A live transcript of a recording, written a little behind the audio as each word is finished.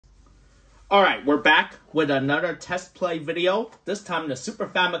Alright, we're back with another test play video. This time the Super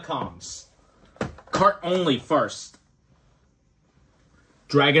Famicoms. Cart only first.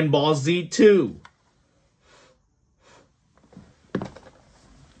 Dragon Ball Z 2.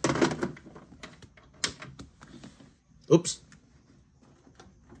 Oops.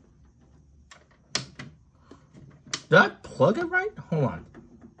 Did I plug it right? Hold on.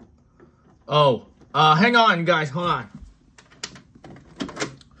 Oh, hang on, guys. Hold on.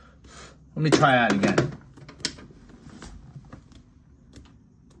 Let me try that again.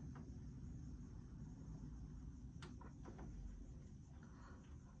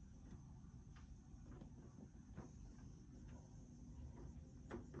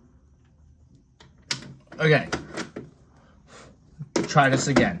 Okay. Try this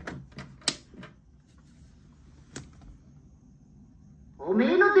again.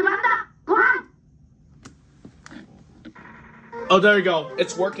 Oh, there you go.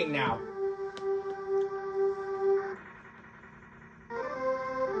 It's working now.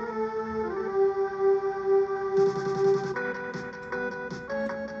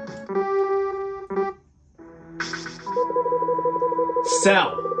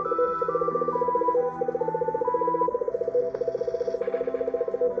 Sell.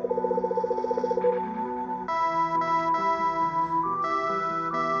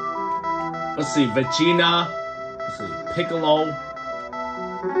 Let's see, Vegeta. Let's see, Piccolo.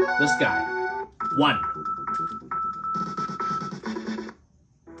 This guy. 1.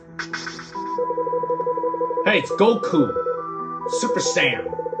 Hey, it's Goku. Super Saiyan.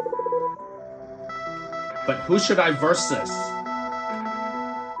 But who should I versus?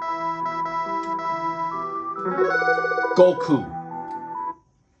 Goku.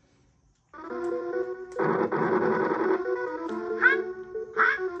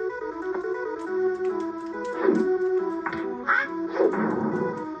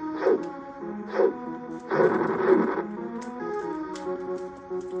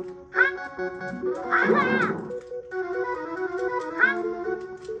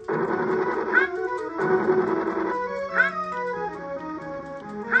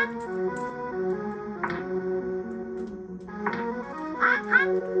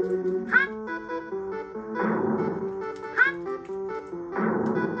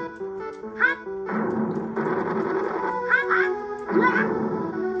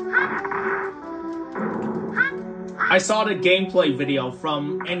 I saw the gameplay video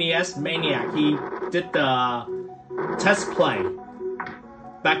from NES Maniac. He did the test play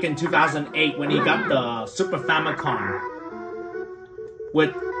back in 2008 when he got the Super Famicom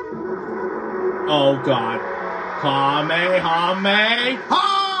with, oh god, Kamehameha!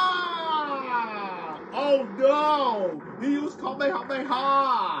 Oh no! He used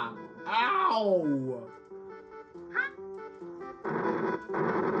Kamehameha! Ow!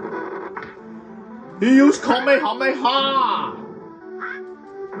 He used Kamehameha!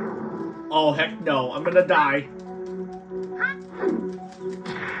 Oh heck no, I'm gonna die.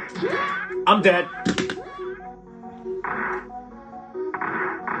 I'm dead.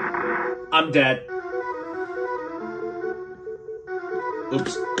 I'm dead.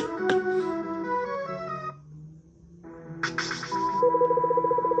 Oops.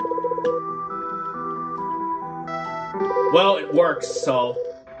 Well, it works, so...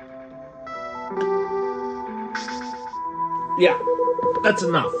 yeah, that's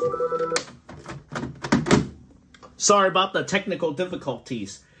enough. Sorry about the technical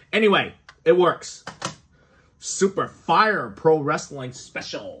difficulties. Anyway, it works. Super Fire Pro Wrestling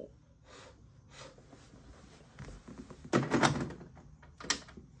Special.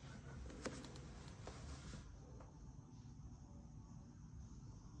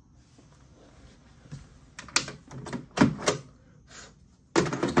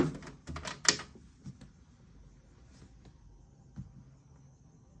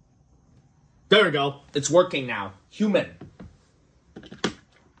 There we go. It's working now. Human.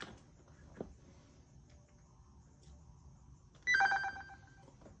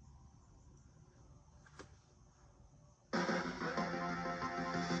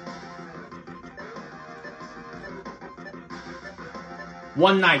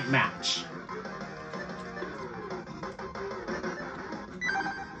 One night match.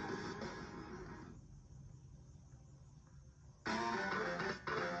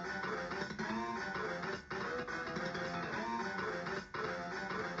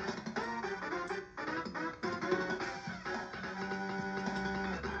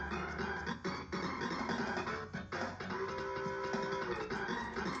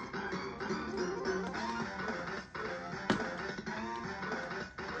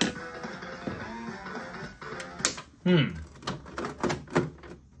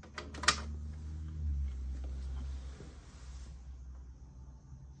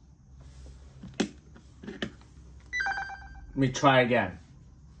 me try again.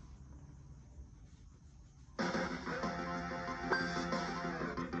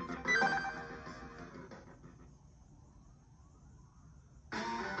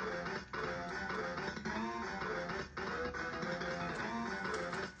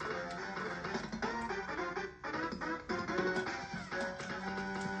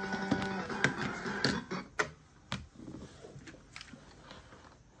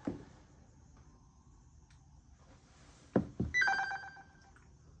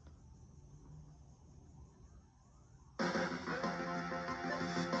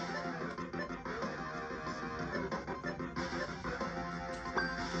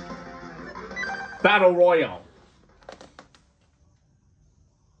 Battle Royale.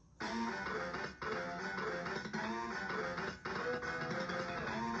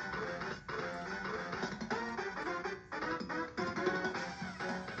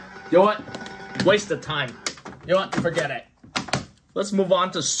 You know what? Waste of time. You know what? Forget it. Let's move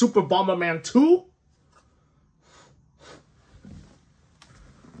on to Super Bomberman 2.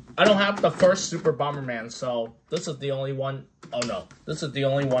 I don't have the first Super Bomberman, so this is the only one. Oh no, this is the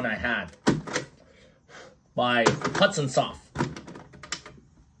only one I had. By Hudson Soft.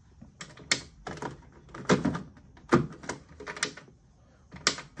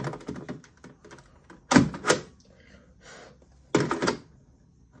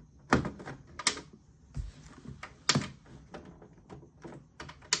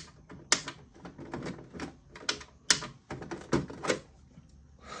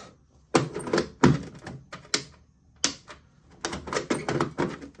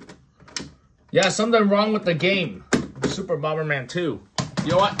 Yeah, something wrong with the game. Super Bomberman 2.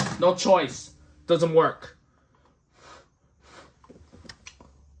 You know what? No choice. Doesn't work.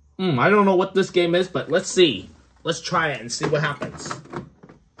 I don't know what this game is, but let's see. Let's try it and see what happens.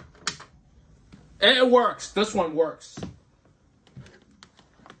 And it works. This one works.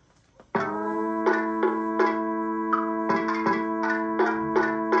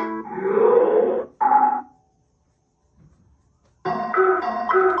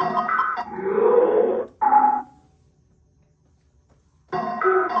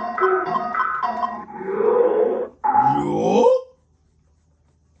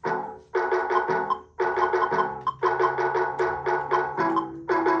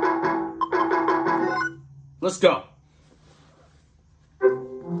 Let's go.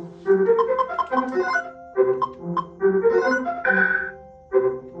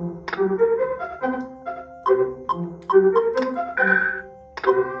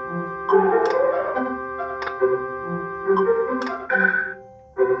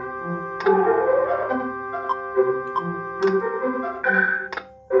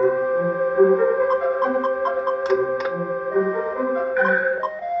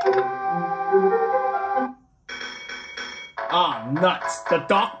 Ah, nuts. The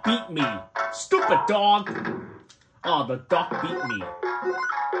dog beat me. Stupid dog. Oh, the dog beat me.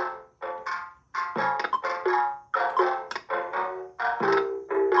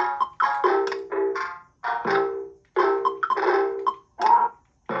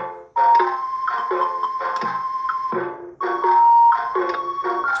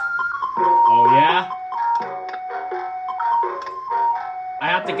 Oh, yeah? I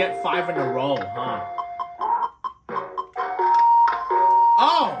have to get 5 in a row, huh?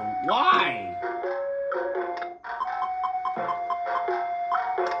 Oh, why?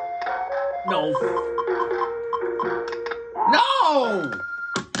 No. No!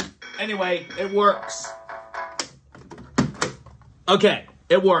 Anyway, it works. Okay,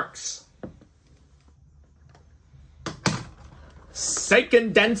 it works.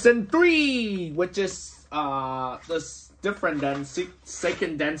 Seiken Densen 3, which is this different than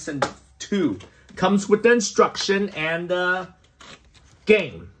Seiken Densen 2. Comes with the instruction and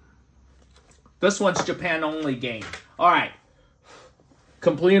game. This one's Japan only game. Alright.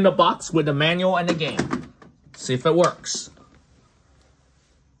 Completing the box with the manual and the game. See if it works.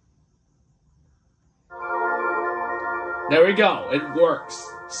 There we go. It works.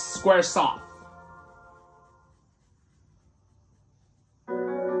 Square soft.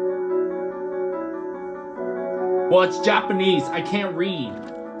 Well, it's Japanese. I can't read.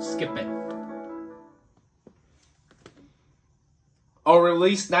 Skip it. Oh,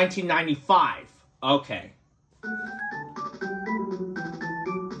 released 1995. Okay.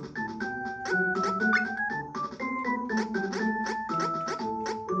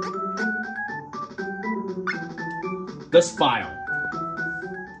 This file.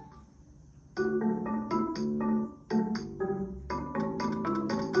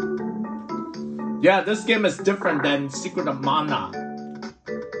 Yeah, this game is different than Secret of Mana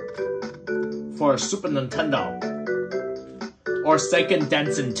for Super Nintendo. Or Seiken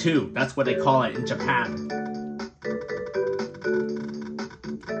Densen 2. That's what they call it in Japan.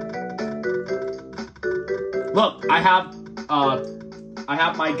 Look, I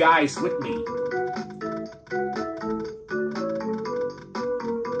have my guys with me.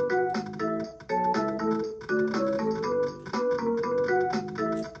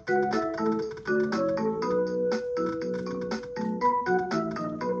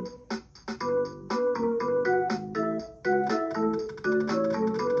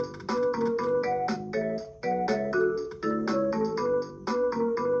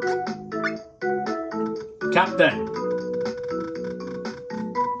 Captain.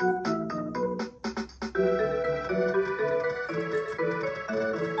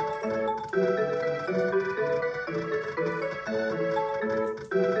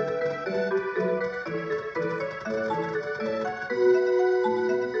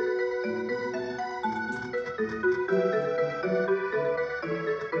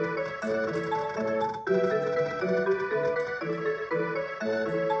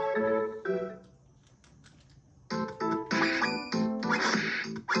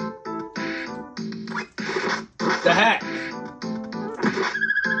 The heck?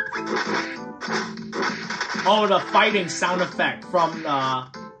 Oh, the fighting sound effect from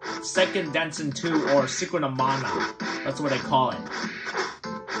Seiken Densen 2 or Secret of Mana. That's what they call it.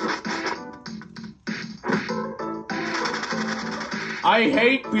 I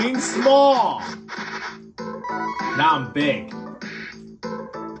hate being small! Now I'm big.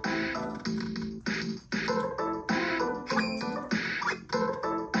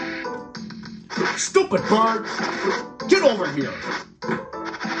 Stupid bird! Get over here!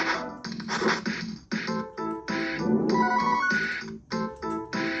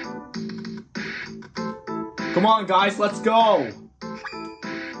 Come on, guys, let's go!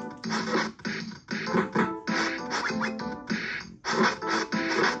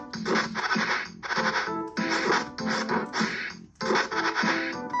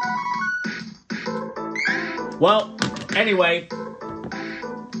 Well, anyway.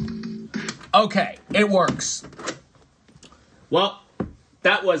 Okay, it works. Well,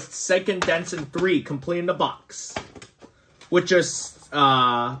 that was Seiken Densen 3 complete in the box. Which is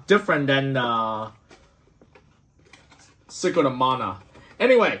different than Secret of Mana.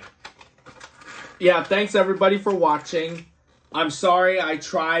 Anyway, yeah, thanks everybody for watching. I'm sorry I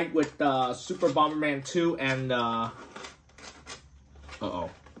tried with Super Bomberman 2 and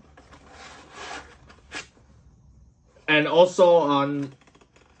and also on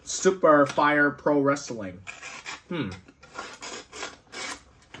Super Fire Pro Wrestling.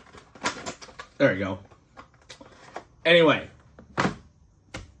 There you go. Anyway.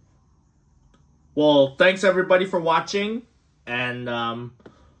 Well, thanks everybody for watching. And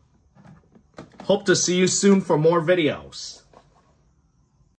hope to see you soon for more videos.